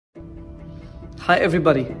Hi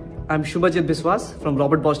everybody, I'm Subhajit Biswas from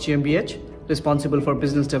Bosch GmbH, responsible for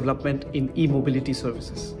business development in e-mobility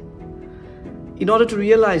services. In order to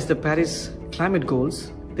realize the Paris climate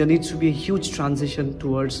goals, there needs to be a huge transition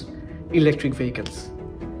towards electric vehicles.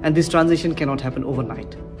 And this transition cannot happen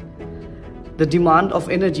overnight. The demand of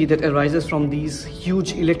energy that arises from these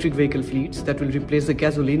huge electric vehicle fleets that will replace the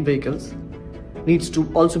gasoline vehicles needs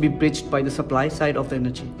to also be bridged by the supply side of the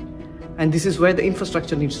energy. And this is where the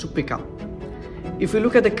infrastructure needs to pick up. If we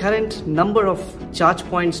look at the current number of charge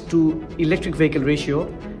points to electric vehicle ratio,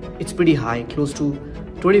 it's pretty high, close to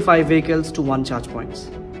 25 vehicles to 1 charge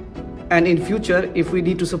points. And in future, if we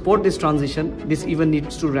need to support this transition, this even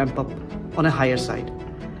needs to ramp up on a higher side.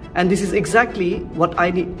 And this is exactly what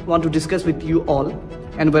I want to discuss with you all,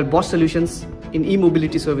 and where Bosch Solutions in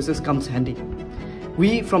e-mobility services comes handy.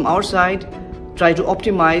 We, from our side, try to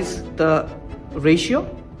optimize the ratio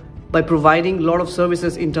by providing a lot of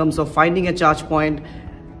services in terms of finding a charge point,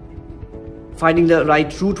 finding the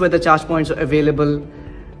right route where the charge points are available,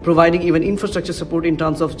 providing even infrastructure support in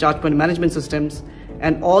terms of charge point management systems,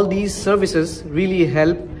 and all these services really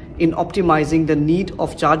help in optimizing the need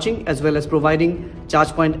of charging as well as providing charge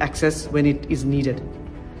point access when it is needed.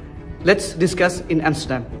 Let's discuss in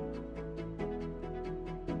Amsterdam.